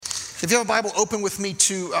If you have a Bible, open with me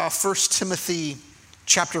to 1 Timothy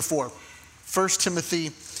chapter 4. 1 Timothy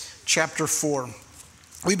chapter 4.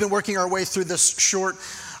 We've been working our way through this short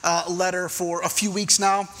letter for a few weeks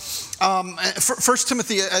now. 1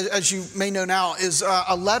 Timothy, as you may know now, is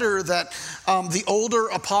a letter that the older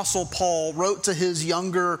apostle Paul wrote to his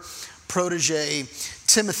younger protege,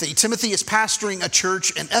 Timothy. Timothy is pastoring a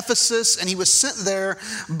church in Ephesus, and he was sent there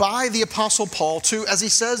by the apostle Paul to, as he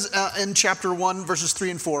says in chapter 1, verses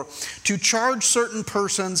 3 and 4, to charge certain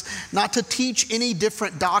persons not to teach any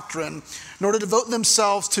different doctrine, nor to devote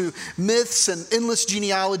themselves to myths and endless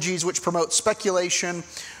genealogies which promote speculation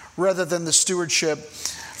rather than the stewardship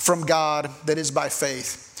from God that is by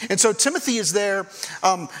faith. And so Timothy is there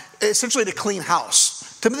essentially to clean house.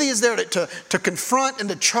 Timothy is there to confront and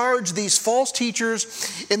to charge these false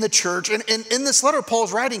teachers in the church. And in this letter, Paul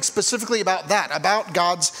is writing specifically about that, about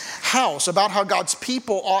God's house, about how God's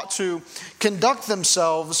people ought to conduct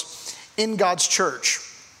themselves in God's church.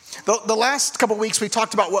 The last couple of weeks, we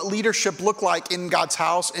talked about what leadership looked like in God's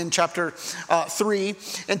house in chapter 3.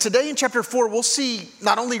 And today in chapter 4, we'll see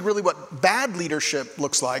not only really what bad leadership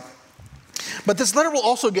looks like, but this letter will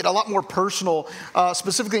also get a lot more personal,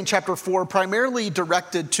 specifically in chapter 4, primarily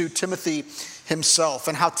directed to Timothy himself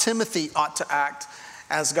and how Timothy ought to act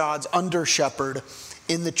as God's under-shepherd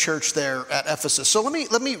in the church there at Ephesus. So let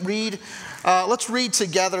me read, let's read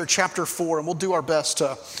together chapter 4, and we'll do our best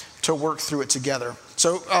to work through it together.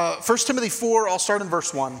 So 1 Timothy 4, I'll start in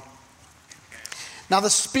verse 1. Now the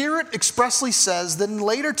Spirit expressly says that in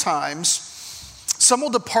later times, some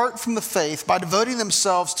will depart from the faith by devoting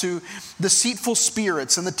themselves to deceitful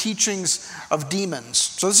spirits and the teachings of demons.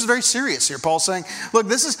 So this is very serious here. Paul's saying, look,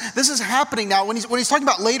 this is happening now. When he's talking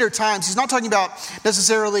about later times, he's not talking about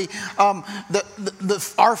necessarily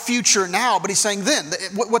our future now, but he's saying then.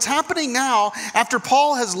 What's happening now, after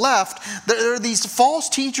Paul has left, there are these false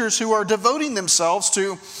teachers who are devoting themselves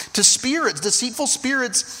to spirits, deceitful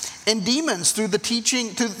spirits and demons through the teaching,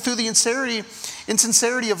 through the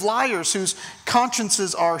insincerity of liars whose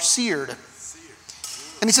consciences are seared.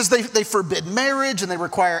 And he says they forbid marriage and they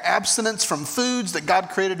require abstinence from foods that God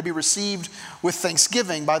created to be received with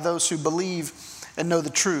thanksgiving by those who believe and know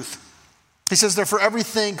the truth. He says, therefore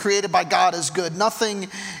everything created by God is good. Nothing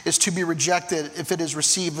is to be rejected if it is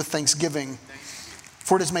received with thanksgiving.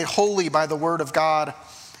 For it is made holy by the word of God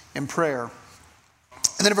and prayer.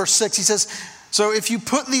 And then in verse 6 he says, so if you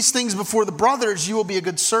put these things before the brothers, you will be a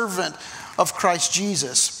good servant of Christ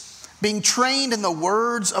Jesus, being trained in the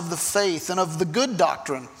words of the faith and of the good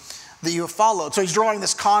doctrine that you have followed. So he's drawing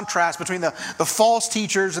this contrast between the false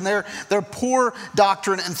teachers and their poor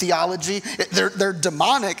doctrine and theology, their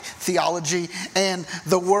demonic theology, and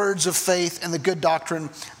the words of faith and the good doctrine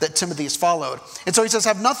that Timothy has followed. And so he says,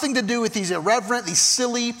 have nothing to do with these irreverent, these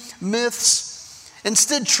silly myths.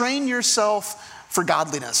 Instead, train yourself for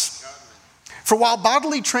godliness. For while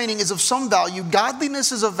bodily training is of some value,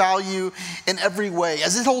 godliness is of value in every way,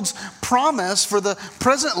 as it holds promise for the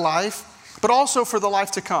present life, but also for the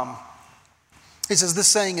life to come. He says, this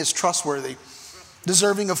saying is trustworthy,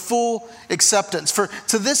 deserving of full acceptance. For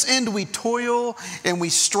to this end we toil and we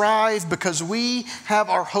strive, because we have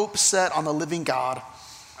our hope set on the living God,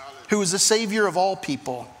 who is the Savior of all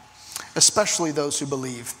people, especially those who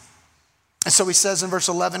believe. And so he says in verse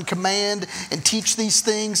 11, command and teach these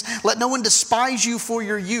things. Let no one despise you for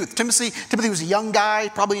your youth. Timothy was a young guy,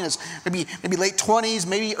 probably in his maybe late 20s,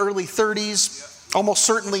 maybe early 30s, almost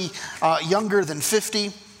certainly younger than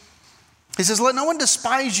 50. He says, let no one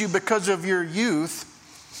despise you because of your youth,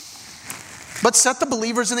 but set the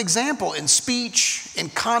believers an example in speech, in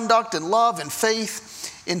conduct, in love, in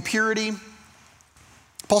faith, in purity.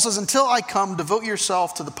 Paul says, until I come, devote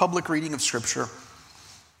yourself to the public reading of Scripture,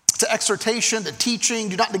 to exhortation, to teaching.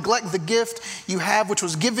 Do not neglect the gift you have, which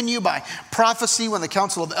was given you by prophecy when the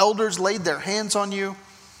council of elders laid their hands on you.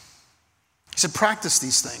 He said, practice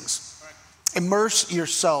these things. Immerse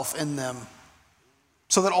yourself in them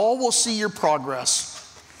so that all will see your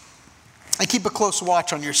progress. And keep a close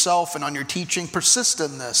watch on yourself and on your teaching. Persist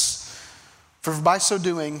in this, for by so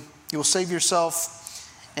doing, you will save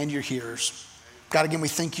yourself and your hearers. God, again, we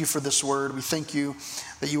thank you for this word. We thank you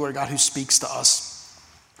that you are a God who speaks to us.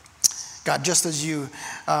 God, just as you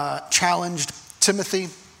challenged Timothy,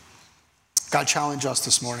 God, challenge us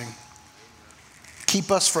this morning.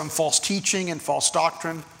 Keep us from false teaching and false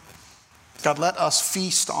doctrine. God, let us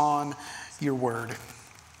feast on your word.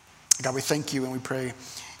 God, we thank you and we pray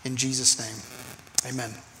in Jesus' name.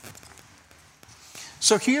 Amen.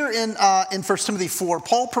 So here in 1 Timothy 4,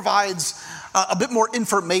 Paul provides a bit more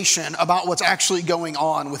information about what's actually going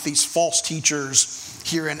on with these false teachers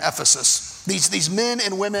here in Ephesus. These men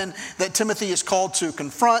and women that Timothy is called to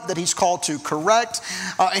confront, that he's called to correct.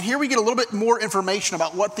 And here we get a little bit more information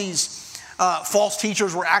about what these false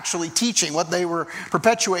teachers were actually teaching, what they were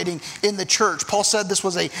perpetuating in the church. Paul said this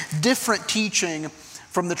was a different teaching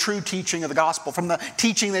from the true teaching of the gospel, from the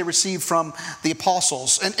teaching they received from the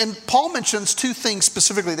apostles. And Paul mentions two things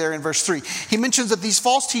specifically there in verse 3. He mentions that these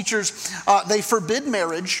false teachers, they forbid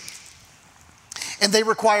marriage, and they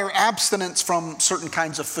require abstinence from certain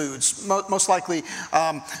kinds of foods, most likely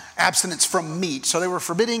abstinence from meat. So they were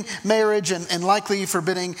forbidding marriage and likely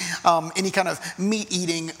forbidding any kind of meat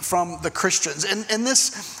eating from the Christians. And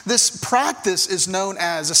this practice is known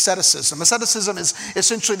as asceticism. Asceticism is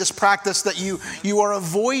essentially this practice that you are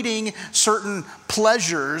avoiding certain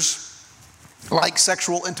pleasures like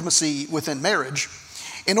sexual intimacy within marriage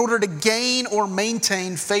in order to gain or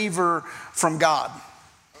maintain favor from God.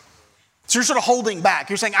 So you're sort of holding back.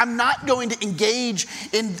 You're saying, I'm not going to engage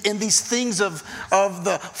in these things of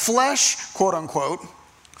the flesh, quote unquote,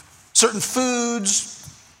 certain foods,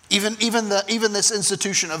 even this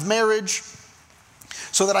institution of marriage,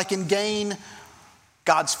 so that I can gain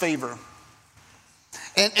God's favor.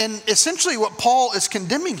 And essentially what Paul is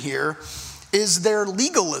condemning here is their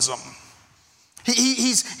legalism.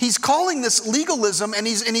 He's calling this legalism, and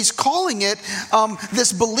he's calling it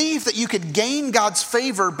this belief that you could gain God's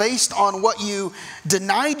favor based on what you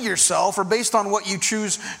denied yourself or based on what you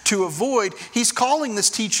choose to avoid. He's calling this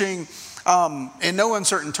teaching, in no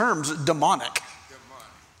uncertain terms, demonic.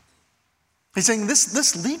 He's saying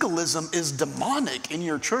this legalism is demonic in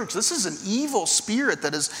your church. This is an evil spirit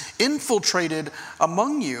that is infiltrated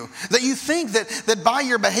among you. That you think that by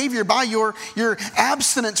your behavior, by your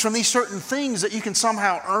abstinence from these certain things, that you can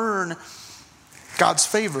somehow earn God's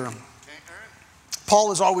favor.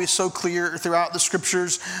 Paul is always so clear throughout the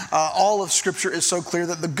scriptures. All of scripture is so clear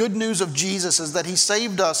that the good news of Jesus is that he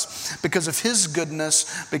saved us because of his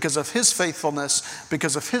goodness, because of his faithfulness,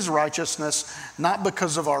 because of his righteousness, not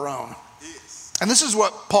because of our own. And this is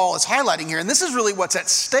what Paul is highlighting here. And this is really what's at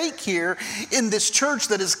stake here in this church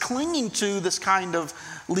that is clinging to this kind of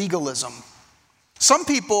legalism. Some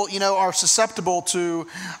people, are susceptible to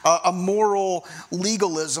a moral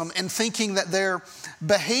legalism and thinking that their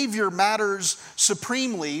behavior matters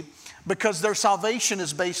supremely because their salvation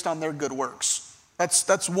is based on their good works.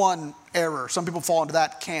 That's one error. Some people fall into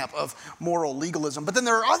that camp of moral legalism. But then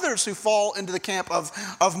there are others who fall into the camp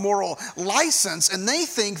of moral license, and they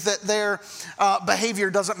think that their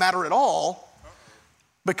behavior doesn't matter at all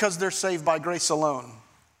because they're saved by grace alone.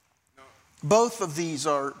 Both of these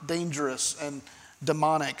are dangerous and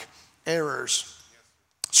demonic errors.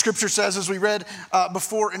 Scripture says, as we read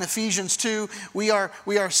before in Ephesians 2, we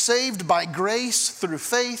are saved by grace through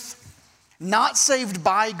faith, not saved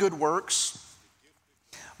by good works,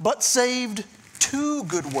 but saved to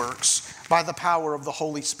good works by the power of the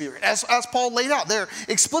Holy Spirit. As Paul laid out there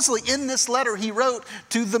explicitly in this letter he wrote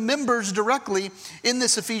to the members directly in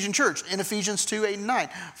this Ephesian church, in Ephesians 2, 8, and 9,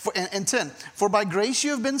 and 10. For by grace you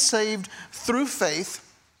have been saved through faith.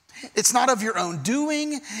 It's not of your own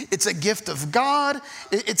doing. It's a gift of God.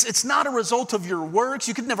 It's not a result of your works.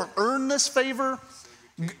 You could never earn this favor.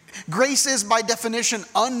 Grace is by definition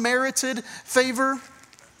unmerited favor.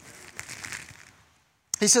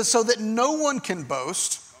 He says, so that no one can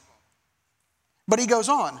boast. But he goes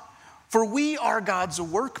on, for we are God's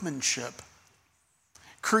workmanship,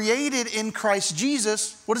 created in Christ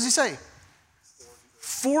Jesus. What does he say?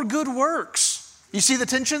 For good works. You see the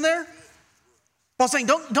tension there? Paul's saying,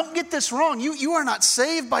 don't get this wrong. You are not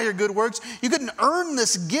saved by your good works. You couldn't earn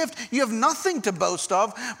this gift. You have nothing to boast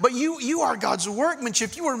of, but you are God's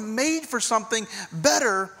workmanship. You were made for something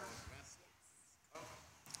better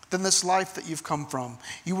than this life that you've come from.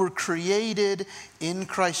 You were created in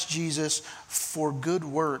Christ Jesus for good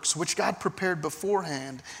works, which God prepared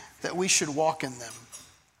beforehand that we should walk in them.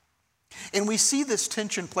 And we see this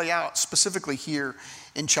tension play out specifically here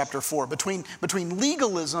in chapter 4, between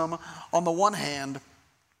legalism on the one hand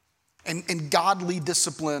and godly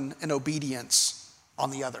discipline and obedience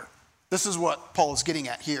on the other. This is what Paul is getting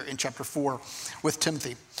at here in chapter 4 with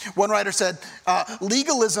Timothy. One writer said,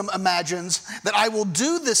 legalism imagines that I will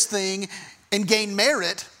do this thing and gain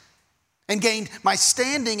merit and gain my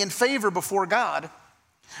standing and favor before God.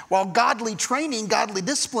 While godly training, godly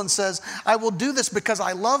discipline says, I will do this because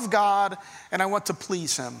I love God and I want to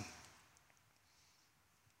please him.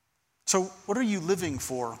 So what are you living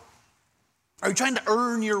for? Are you trying to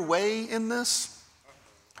earn your way in this?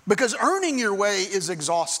 Because earning your way is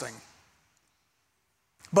exhausting.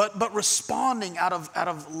 But responding out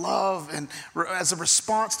of love and as a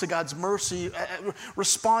response to God's mercy,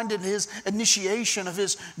 respond in his initiation of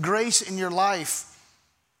his grace in your life,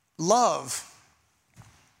 love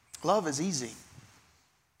is easy.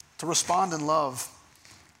 To respond in love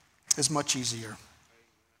is much easier.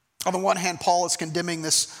 On the one hand, Paul is condemning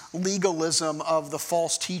this legalism of the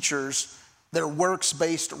false teachers, their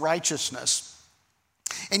works-based righteousness.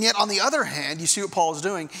 And yet, on the other hand, you see what Paul is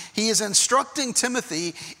doing. He is instructing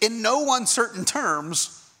Timothy in no uncertain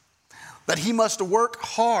terms that he must work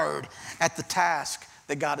hard at the task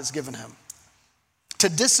that God has given him, to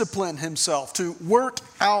discipline himself, to work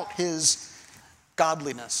out his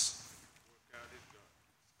godliness.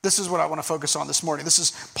 This is what I want to focus on this morning. This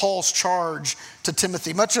is Paul's charge to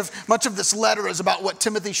Timothy. Much of this letter is about what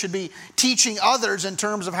Timothy should be teaching others in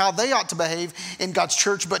terms of how they ought to behave in God's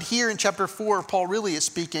church. But here in chapter 4, Paul really is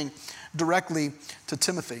speaking directly to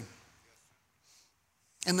Timothy.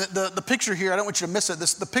 And the picture here, I don't want you to miss it.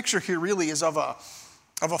 The picture here really is of a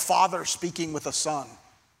father speaking with a son.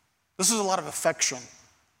 This is a lot of affection.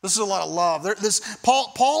 This is a lot of love.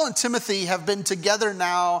 Paul and Timothy have been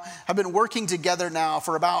working together now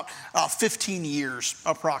for about 15 years,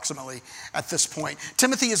 approximately, at this point.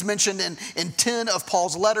 Timothy is mentioned in 10 of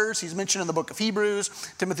Paul's letters. He's mentioned in the book of Hebrews.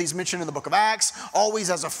 Timothy's mentioned in the book of Acts, always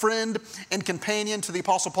as a friend and companion to the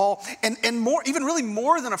Apostle Paul. And more, even really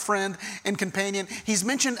more than a friend and companion, he's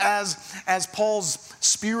mentioned as Paul's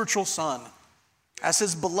spiritual son, as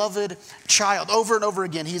his beloved child. Over and over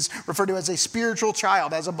again, he's referred to as a spiritual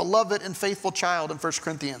child, as a beloved and faithful child in 1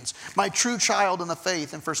 Corinthians. My true child in the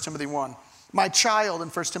faith in 1 Timothy 1. My child in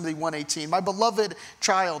 1 Timothy 1:18. My beloved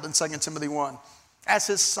child in 2 Timothy 1. As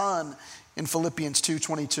his son in Philippians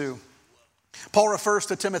 2:22. Paul refers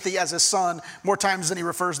to Timothy as his son more times than he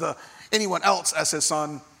refers to anyone else as his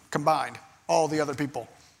son combined. All the other people.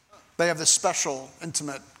 They have this special,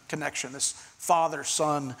 intimate connection, this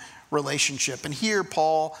father-son relationship. And here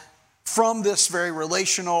Paul, from this very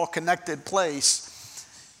relational, connected place,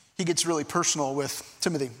 he gets really personal with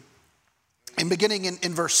Timothy. And beginning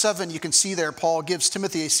in verse 7, you can see there, Paul gives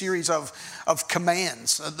Timothy a series of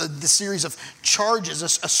commands, the series of charges,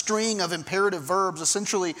 a string of imperative verbs.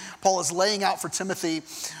 Essentially, Paul is laying out for Timothy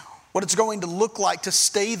what it's going to look like to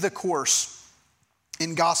stay the course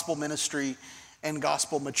in gospel ministry and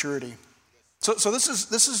gospel maturity. So this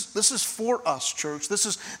is for us, church. This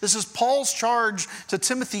is Paul's charge to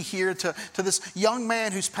Timothy here, to this young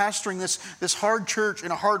man who's pastoring this hard church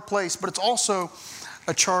in a hard place, but it's also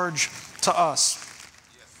a charge to us.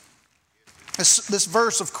 This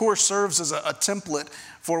verse, of course, serves as a template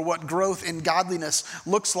for what growth in godliness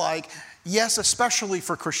looks like. Yes, especially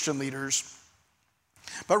for Christian leaders,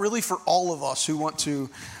 but really for all of us who want to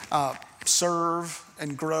serve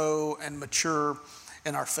and grow and mature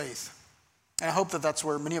in our faith. And I hope that that's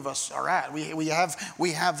where many of us are at. We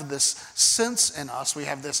have this sense in us, we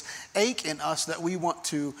have this ache in us that we want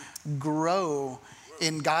to grow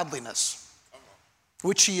in godliness,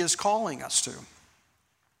 which he is calling us to.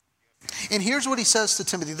 And here's what he says to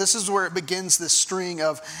Timothy. This is where it begins this string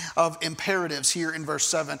of imperatives here in verse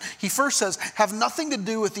 7. He first says, have nothing to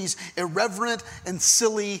do with these irreverent and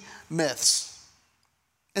silly myths.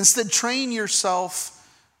 Instead, train yourself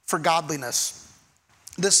for godliness.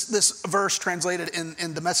 This verse translated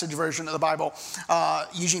in the Message version of the Bible,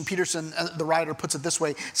 Eugene Peterson, the writer, puts it this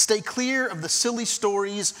way: stay clear of the silly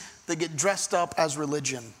stories that get dressed up as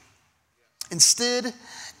religion. Instead,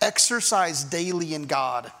 exercise daily in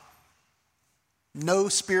God. No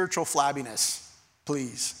spiritual flabbiness,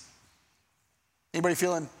 please. Anybody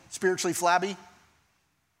feeling spiritually flabby?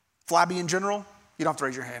 Flabby in general? You don't have to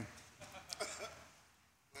raise your hand.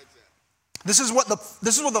 This is what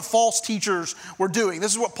the false teachers were doing.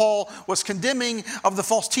 This is what Paul was condemning of the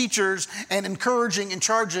false teachers and encouraging and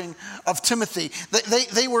charging of Timothy.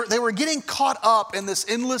 They were getting caught up in this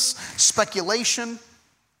endless speculation,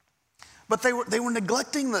 but they were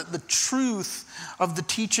neglecting the truth of the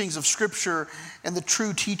teachings of Scripture and the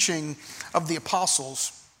true teaching of the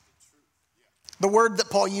apostles. The word that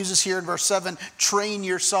Paul uses here in verse 7, train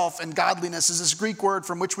yourself in godliness, is this Greek word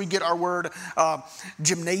from which we get our word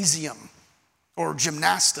gymnasium. Or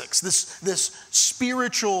gymnastics, this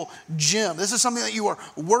spiritual gym. This is something that you are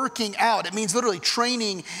working out. It means literally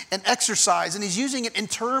training and exercise. And he's using it in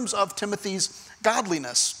terms of Timothy's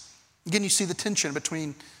godliness. Again, you see the tension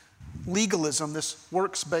between legalism, this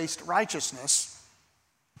works-based righteousness,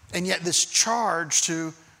 and yet this charge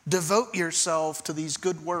to devote yourself to these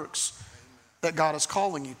good works that God is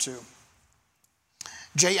calling you to.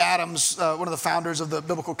 Jay Adams, one of the founders of the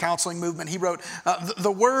biblical counseling movement, he wrote,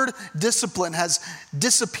 the word discipline has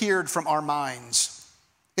disappeared from our minds.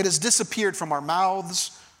 It has disappeared from our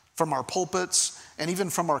mouths, from our pulpits, and even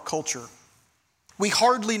from our culture. We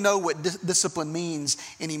hardly know what discipline means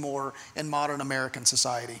anymore in modern American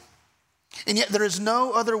society. And yet there is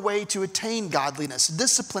no other way to attain godliness.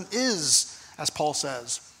 Discipline is, as Paul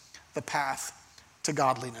says, the path to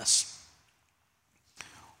godliness.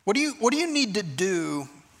 What do you need to do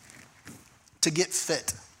to get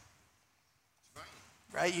fit?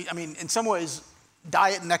 Right? I mean, in some ways,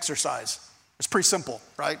 diet and exercise. It's pretty simple,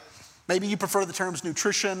 right? Maybe you prefer the terms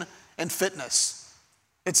nutrition and fitness.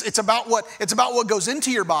 It's about what goes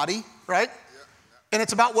into your body, right? And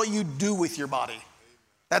it's about what you do with your body.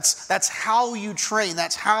 That's how you train.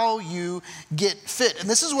 That's how you get fit. And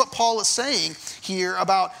this is what Paul is saying here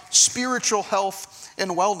about spiritual health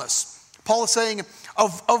and wellness. Paul is saying,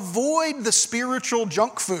 avoid the spiritual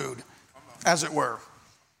junk food, as it were.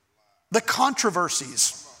 The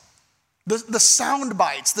controversies, the sound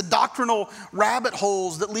bites, the doctrinal rabbit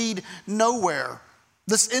holes that lead nowhere.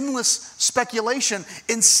 This endless speculation.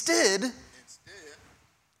 Instead,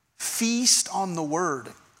 feast on the word.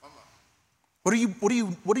 What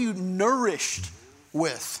are you nourished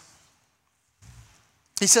with?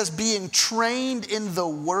 He says, being trained in the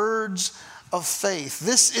words of faith.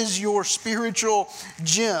 This is your spiritual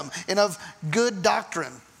gym and of good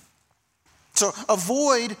doctrine. So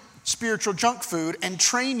avoid spiritual junk food and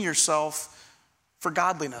train yourself for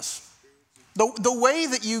godliness. The way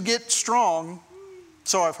that you get strong,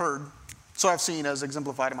 so I've heard, so I've seen as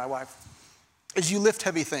exemplified in my wife, is you lift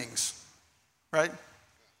heavy things, right?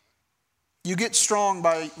 You get strong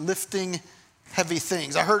by lifting heavy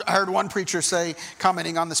things. I heard one preacher say,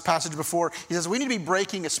 commenting on this passage before, he says, we need to be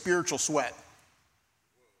breaking a spiritual sweat.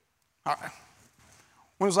 All right.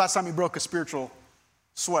 When was the last time you broke a spiritual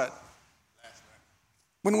sweat?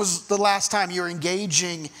 When was the last time you were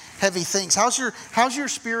engaging heavy things? How's your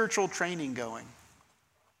spiritual training going?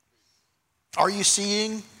 Are you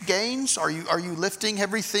seeing gains? Are you lifting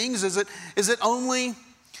heavy things? Is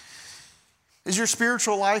your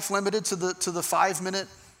spiritual life limited to the 5-minute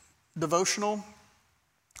devotional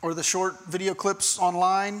or the short video clips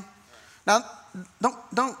online? Now,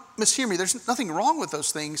 don't mishear me. There's nothing wrong with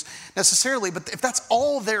those things necessarily, but if that's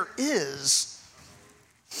all there is,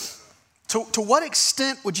 to what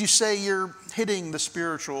extent would you say you're hitting the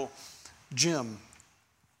spiritual gym,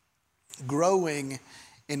 growing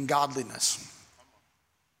in godliness?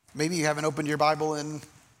 Maybe you haven't opened your Bible in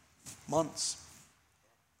months.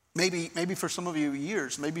 Maybe for some of you,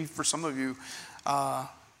 years. Maybe for some of you,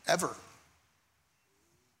 ever.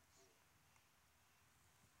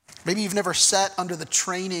 Maybe you've never sat under the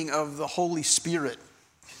training of the Holy Spirit.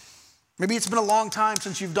 Maybe it's been a long time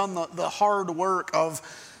since you've done the hard work of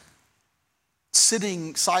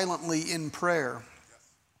sitting silently in prayer.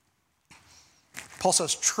 Paul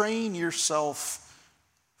says, train yourself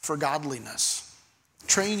for godliness.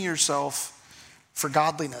 Train yourself for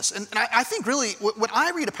godliness. And I think really, when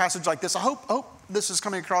I read a passage like this, I hope this is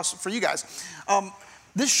coming across for you guys.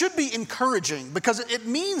 This should be encouraging because it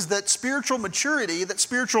means that spiritual maturity, that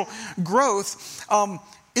spiritual growth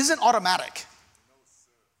isn't automatic.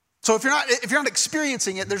 So if you're not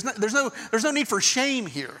experiencing it, there's no need for shame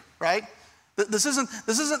here, right? This isn't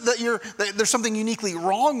that there's something uniquely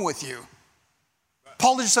wrong with you.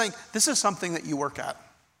 Paul is just saying, this is something that you work at.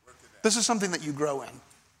 This is something that you grow in.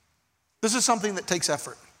 This is something that takes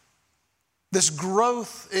effort. This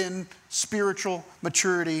growth in spiritual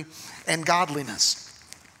maturity and godliness.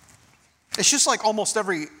 It's just like almost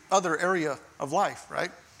every other area of life,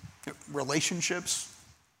 right? Relationships,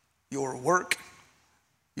 your work,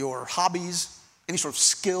 your hobbies, any sort of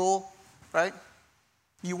skill, right?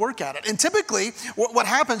 You work at it. And typically, what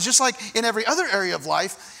happens, just like in every other area of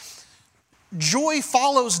life, joy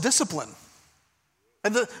follows discipline.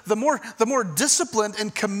 And the more disciplined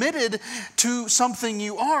and committed to something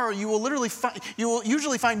you are, you will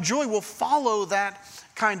usually find joy will follow that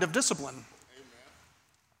kind of discipline. Amen.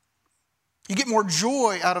 You get more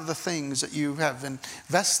joy out of the things that you have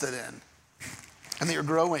invested in and that you're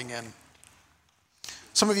growing in.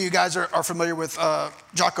 Some of you guys are familiar with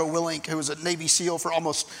Jocko Willink, who was a Navy SEAL for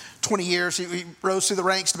almost 20 years. He rose through the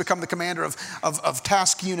ranks to become the commander of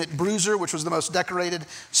Task Unit Bruiser, which was the most decorated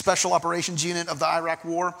special operations unit of the Iraq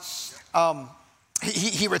War.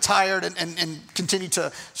 He retired and continued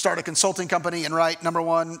to start a consulting company and write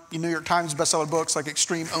 #1 New York Times bestseller books like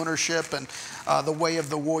Extreme Ownership and The Way of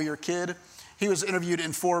the Warrior Kid. He was interviewed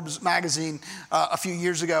in Forbes magazine a few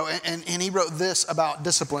years ago, and he wrote this about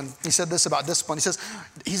discipline. He said this about discipline.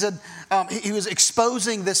 He said he was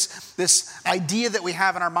exposing this idea that we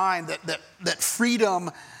have in our mind that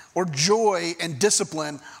freedom or joy and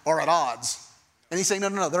discipline are at odds. And he's saying,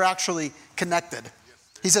 no, they're actually connected.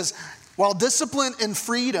 He says, while discipline and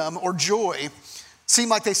freedom or joy seem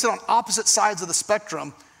like they sit on opposite sides of the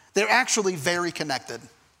spectrum, they're actually very connected.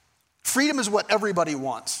 Freedom is what everybody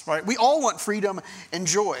wants, right? We all want freedom and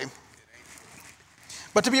joy.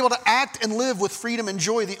 But to be able to act and live with freedom and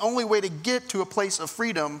joy, the only way to get to a place of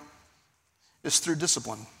freedom is through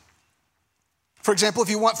discipline. For example, if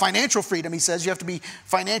you want financial freedom, he says, you have to be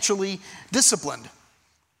financially disciplined.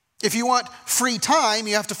 If you want free time,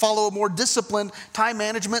 you have to follow a more disciplined time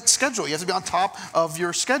management schedule. You have to be on top of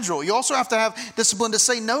your schedule. You also have to have discipline to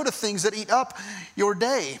say no to things that eat up your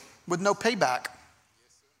day with no payback.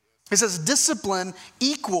 He says discipline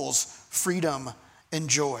equals freedom and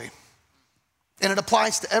joy. And it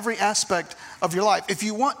applies to every aspect of your life. If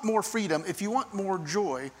you want more freedom, if you want more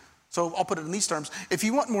joy, so I'll put it in these terms, if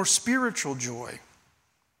you want more spiritual joy,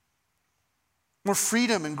 more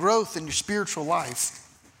freedom and growth in your spiritual life,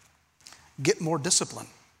 get more discipline.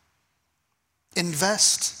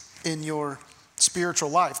 Invest in your spiritual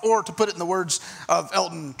life. Or to put it in the words of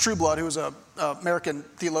Elton Trueblood, who was an American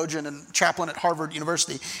theologian and chaplain at Harvard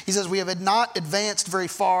University, he says, we have not advanced very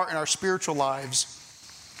far in our spiritual lives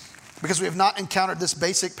because we have not encountered this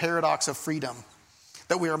basic paradox of freedom,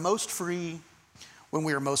 that we are most free when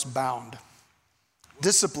we are most bound.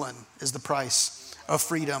 Discipline is the price of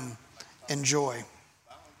freedom and joy.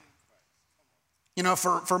 You know,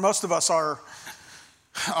 for most of us, we're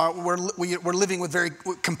living with very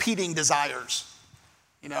competing desires.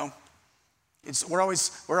 You know, we're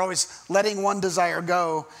always letting one desire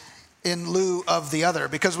go in lieu of the other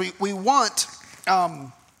because we want,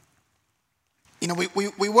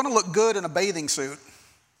 we want to look good in a bathing suit,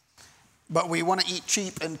 but we want to eat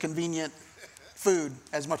cheap and convenient food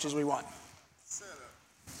as much as we want.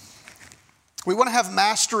 We want to have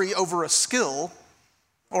mastery over a skill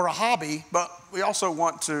or a hobby, but we also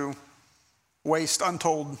want to waste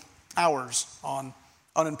untold hours on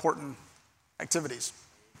unimportant activities.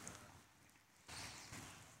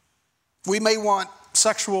 We may want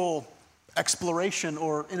sexual exploration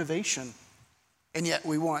or innovation, and yet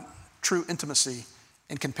we want true intimacy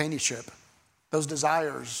and companionship. Those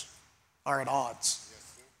desires are at odds.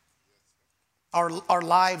 Our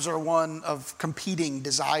lives are one of competing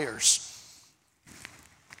desires.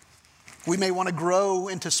 We may want to grow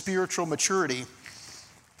into spiritual maturity,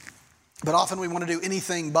 but often we want to do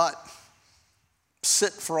anything but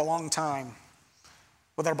sit for a long time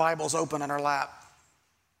with our Bibles open on our lap,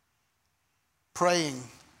 praying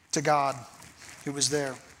to God who is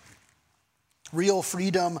there. Real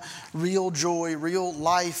freedom, real joy, real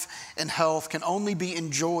life and health can only be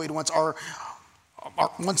enjoyed once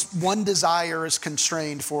once one desire is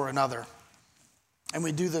constrained for another. And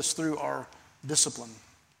we do this through our discipline.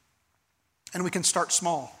 And we can start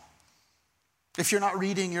small. If you're not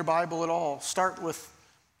reading your Bible at all, start with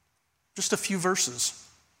just a few verses.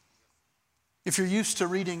 If you're used to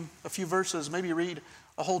reading a few verses, maybe read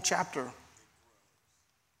a whole chapter.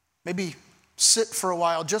 Maybe sit for a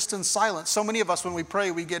while just in silence. So many of us, when we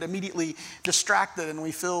pray, we get immediately distracted and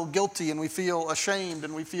we feel guilty and we feel ashamed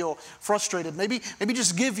and we feel frustrated. Maybe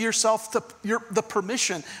just give yourself the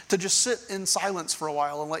permission to just sit in silence for a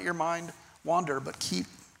while and let your mind wander, but keep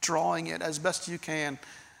drawing it as best you can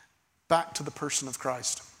back to the person of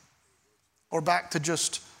Christ, or back to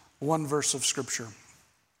just one verse of Scripture,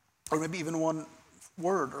 or maybe even one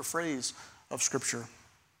word or phrase of Scripture.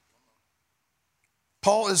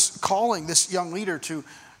 Paul is calling this young leader to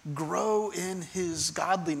grow in his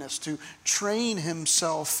godliness, to train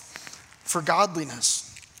himself for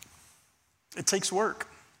godliness. It takes work.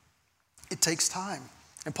 It takes time.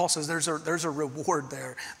 And Paul says there's a reward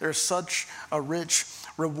there. There's such a rich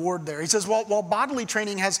reward there. He says, while bodily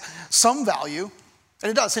training has some value, and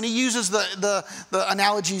it does, and he uses the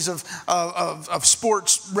analogies of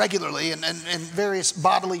sports regularly and various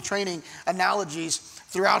bodily training analogies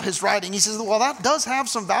throughout his writing. He says, well, that does have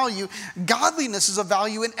some value. Godliness is a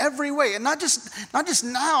value in every way, and not just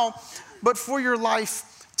now, but for your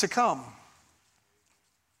life to come.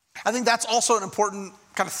 I think that's also an important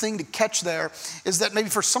kind of thing to catch there, is that maybe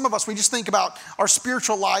for some of us, we just think about our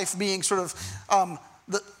spiritual life being sort of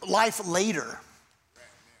the life later.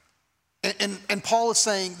 And Paul is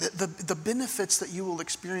saying that the benefits that you will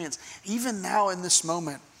experience, even now in this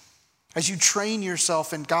moment, as you train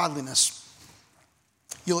yourself in godliness,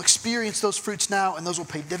 you'll experience those fruits now, and those will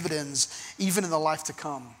pay dividends even in the life to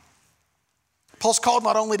come. Paul's called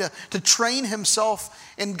not only to train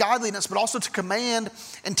himself in godliness, but also to command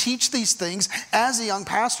and teach these things as a young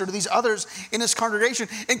pastor to these others in his congregation,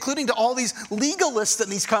 including to all these legalists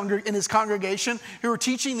in his congregation who are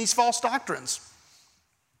teaching these false doctrines.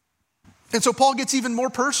 And so Paul gets even more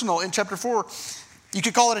personal in chapter 4. You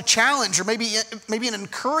could call it a challenge or maybe an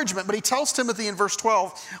encouragement, but he tells Timothy in verse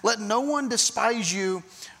 12, let no one despise you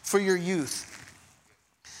for your youth,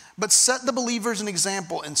 but set the believers an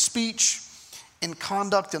example in speech, in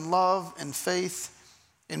conduct, in love, in faith,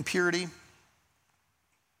 in purity.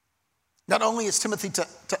 Not only is Timothy to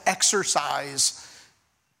exercise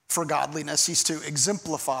for godliness, he's to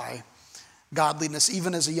exemplify godliness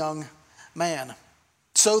even as a young man,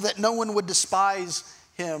 so that no one would despise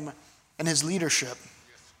him and his leadership.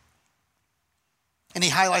 And he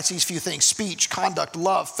highlights these few things: speech, conduct,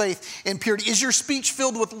 love, faith, and purity. Is your speech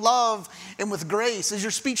filled with love and with grace? Is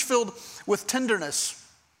your speech filled with tenderness?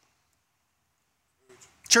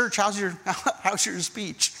 Church, how's your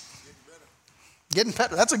speech? Getting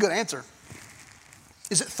better. That's a good answer.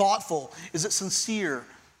 Is it thoughtful? Is it sincere?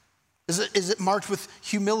 Is it marked with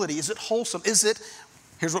humility? Is it wholesome? Is it,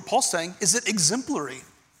 here's what Paul's saying, is it exemplary?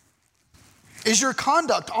 Is your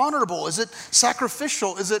conduct honorable? Is it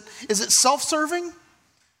sacrificial? Is it self-serving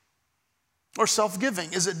or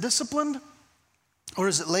self-giving? Is it disciplined or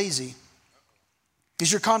is it lazy?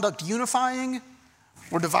 Is your conduct unifying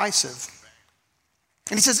or divisive?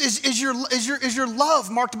 And he says, is your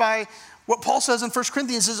love marked by what Paul says in 1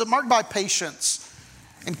 Corinthians? Is it marked by patience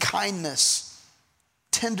and kindness,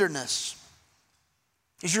 tenderness?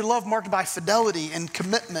 Is your love marked by fidelity and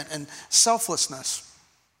commitment and selflessness?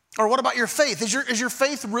 Or what about your faith? Is your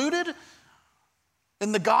faith rooted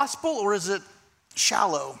in the gospel, or is it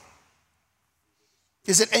shallow?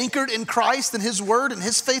 Is it anchored in Christ and his word and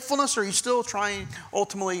his faithfulness, or are you still trying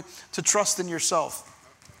ultimately to trust in yourself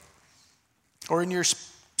or in your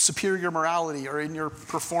superior morality or in your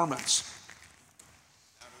performance?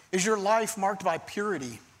 Is your life marked by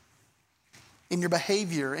purity in your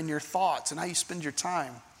behavior, in your thoughts, and how you spend your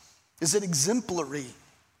time? Is it exemplary?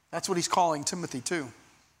 That's what he's calling Timothy to.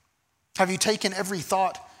 Have you taken every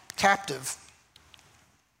thought captive?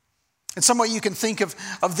 In some way you can think of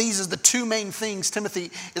these as the two main things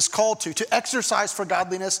Timothy is called to exercise for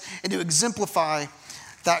godliness and to exemplify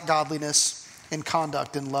that godliness in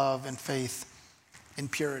conduct, in love, in faith, in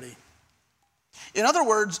purity. In other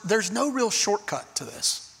words, there's no real shortcut to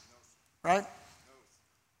this, right?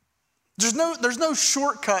 There's no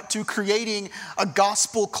shortcut to creating a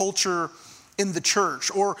gospel culture in the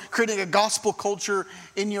church, or creating a gospel culture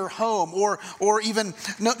in your home, or even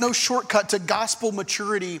no shortcut to gospel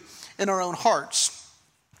maturity in our own hearts.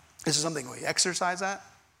 This is something we exercise that,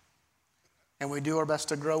 and we do our best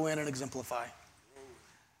to grow in and exemplify.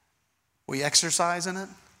 We exercise in it,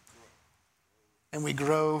 and we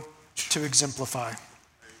grow to exemplify.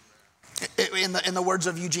 In the words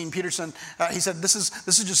of Eugene Peterson, he said, this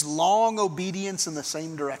is just long obedience in the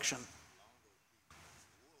same direction.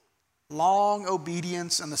 Long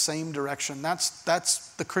obedience in the same direction.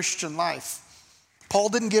 That's the Christian life. Paul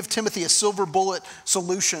didn't give Timothy a silver bullet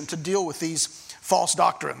solution to deal with these false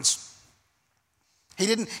doctrines. He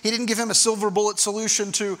didn't give him a silver bullet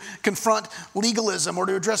solution to confront legalism or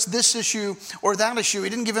to address this issue or that issue. He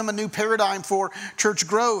didn't give him a new paradigm for church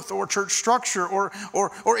growth or church structure or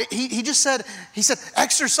he just said,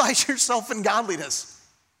 exercise yourself in godliness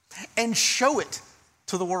and show it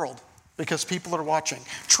to the world, because people are watching.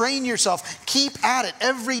 Train yourself. Keep at it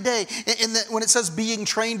every day. When it says being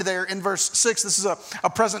trained there in verse 6, this is a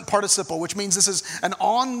present participle, which means this is an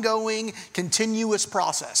ongoing, continuous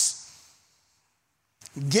process.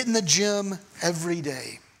 Get in the gym every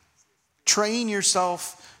day. Train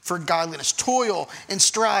yourself for godliness. Toil and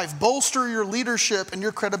strive. Bolster your leadership and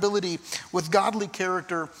your credibility with godly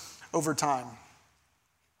character over time.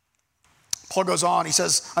 Paul goes on, he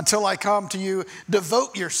says, until I come to you,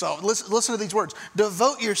 devote yourself. Listen to these words.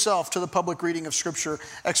 Devote yourself to the public reading of Scripture,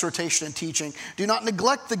 exhortation, and teaching. Do not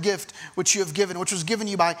neglect the gift which you have given, which was given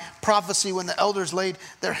you by prophecy when the elders laid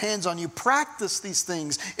their hands on you. Practice these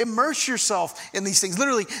things. Immerse yourself in these things.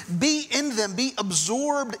 Literally, be in them. Be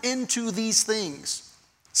absorbed into these things.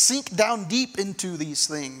 Sink down deep into these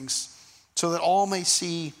things so that all may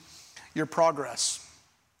see your progress.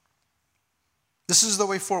 This is the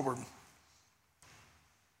way forward.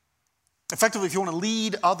 Effectively, if you want to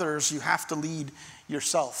lead others, you have to lead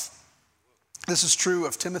yourself. This is true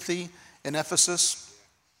of Timothy in Ephesus.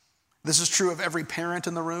 This is true of every parent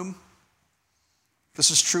in the room.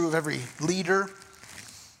 This is true of every leader.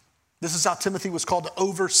 This is how Timothy was called to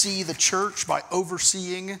oversee the church, by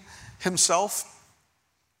overseeing himself.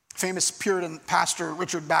 Famous Puritan pastor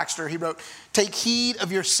Richard Baxter, he wrote, "Take heed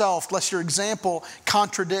of yourself, lest your example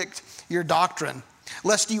contradict your doctrine,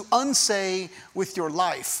 lest you unsay with your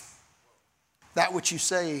life that which you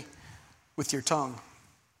say with your tongue."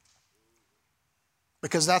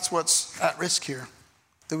 Because that's what's at risk here.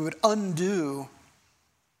 That we would undo.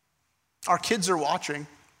 Our kids are watching,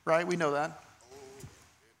 right? We know that.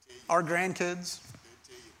 Our grandkids,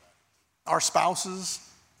 our spouses,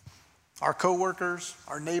 our coworkers,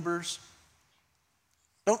 our neighbors.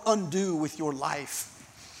 Don't undo with your life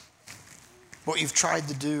what you've tried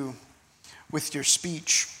to do with your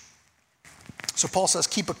speech. So Paul says,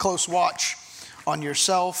 keep a close watch on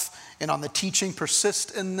yourself and on the teaching.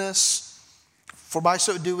 Persist in this, for by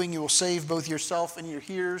so doing you will save both yourself and your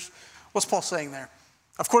hearers. What's Paul saying there?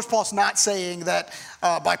 Of course, Paul's not saying that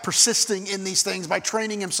by persisting in these things, by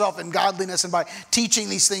training himself in godliness and by teaching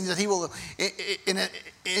these things, that he will in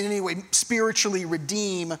any way spiritually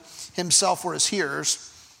redeem himself or his hearers.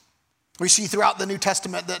 We see throughout the New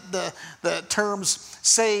Testament that the terms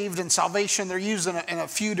saved and salvation, they're used in a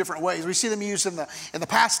few different ways. We see them used in the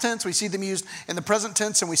past tense, we see them used in the present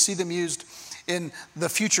tense, and we see them used in the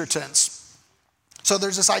future tense. So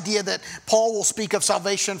there's this idea that Paul will speak of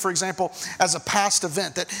salvation, for example, as a past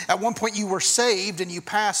event, that at one point you were saved and you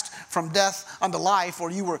passed from death unto life,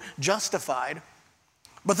 or you were justified.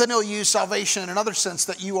 But then he'll use salvation in another sense,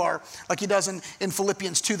 that you are, like he does in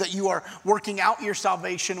Philippians 2, that you are working out your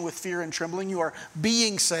salvation with fear and trembling. You are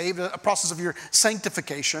being saved, a process of your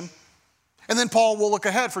sanctification. And then Paul will look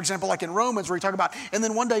ahead, for example, like in Romans, where he talks about, and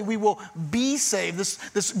then one day we will be saved,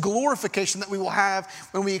 this glorification that we will have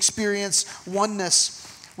when we experience oneness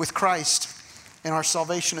with Christ and our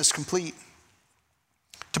salvation is complete.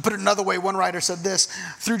 To put it another way, one writer said this: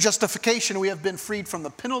 through justification we have been freed from the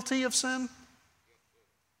penalty of sin.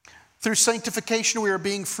 Through sanctification we are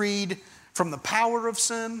being freed from the power of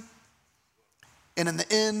sin. And in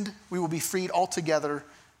the end, we will be freed altogether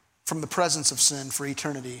from the presence of sin for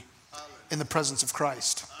eternity in the presence of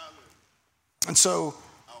Christ. And so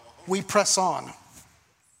we press on.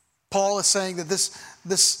 Paul is saying that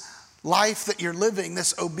this life that you're living,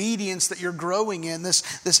 this obedience that you're growing in,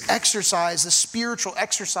 this exercise, this spiritual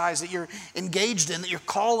exercise that you're engaged in, that you're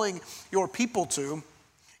calling your people to,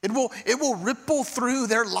 it will ripple through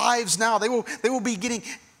their lives now. They will be getting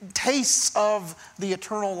tastes of the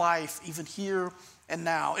eternal life even here and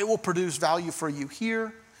now. It will produce value for you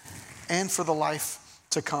here and for the life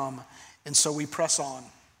to come. And so we press on.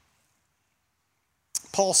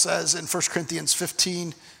 Paul says in 1 Corinthians 15,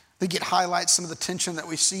 I think it highlights some of the tension that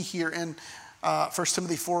we see here in 1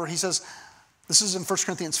 Timothy 4. He says, this is in 1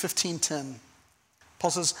 Corinthians 15:10.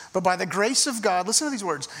 Paul says, but by the grace of God, listen to these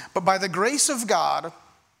words, but by the grace of God,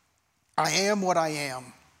 I am what I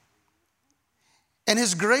am. And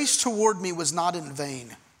his grace toward me was not in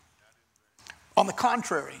vain. On the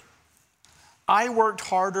contrary, I worked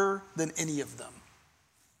harder than any of them.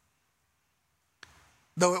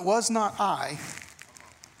 Though it was not I,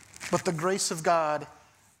 but the grace of God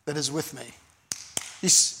that is with me. You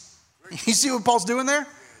see what Paul's doing there?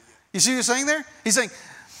 You see what he's saying there? He's saying,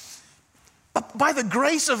 by the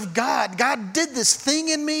grace of God, God did this thing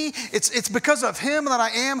in me. It's because of him that I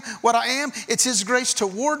am what I am. It's his grace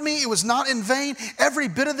toward me. It was not in vain. Every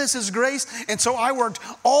bit of this is grace. And so I worked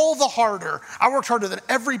all the harder. I worked harder than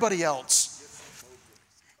everybody else.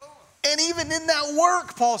 And even in that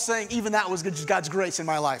work, Paul's saying, even that was God's grace in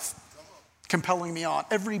my life, compelling me on.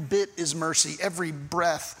 Every bit is mercy. Every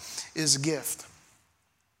breath is gift.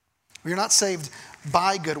 We are not saved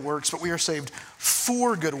by good works, but we are saved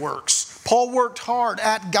for good works. Paul worked hard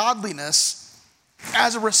at godliness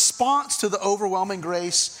as a response to the overwhelming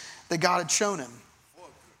grace that God had shown him.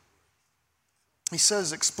 He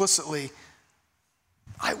says explicitly,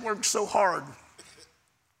 I worked so hard,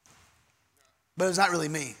 but it's not really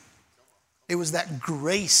me. It was that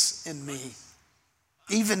grace in me.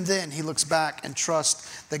 Even then, he looks back and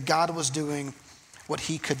trusts that God was doing what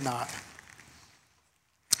he could not.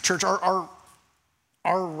 Church, our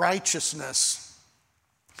righteousness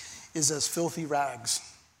is as filthy rags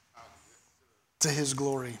to his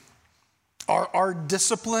glory. Our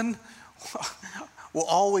discipline will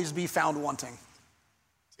always be found wanting.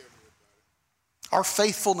 Our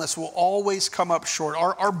faithfulness will always come up short.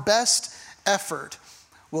 Our best effort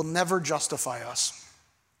will never justify us.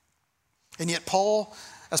 And yet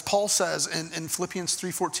as Paul says in Philippians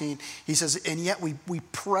 3:14, he says, and yet we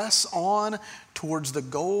press on towards the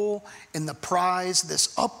goal and the prize,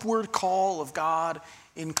 this upward call of God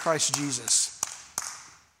in Christ Jesus.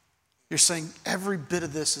 You're saying every bit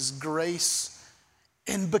of this is grace,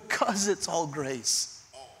 and because it's all grace,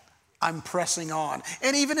 I'm pressing on.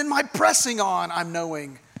 And even in my pressing on, I'm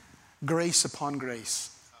knowing grace upon grace.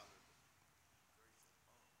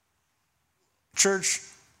 Church,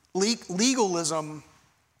 legalism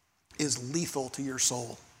is lethal to your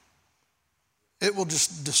soul. It will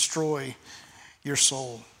just destroy your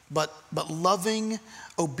soul. But loving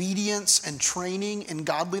obedience and training in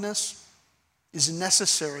godliness is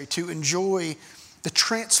necessary to enjoy the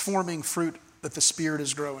transforming fruit that the Spirit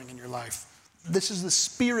is growing in your life. This is the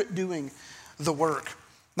Spirit doing the work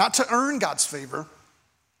not to earn God's favor,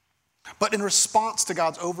 but in response to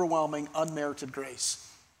God's overwhelming, unmerited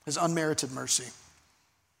grace, his unmerited mercy.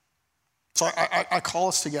 So I call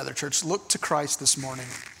us together, church. Look to Christ this morning.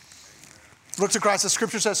 Look to Christ, the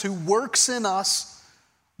scripture says, who works in us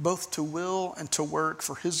both to will and to work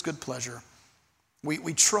for his good pleasure.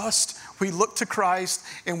 We trust, we look to Christ,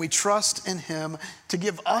 and we trust in him to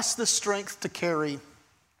give us the strength to carry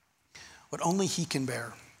what only he can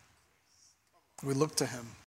bear. We look to him.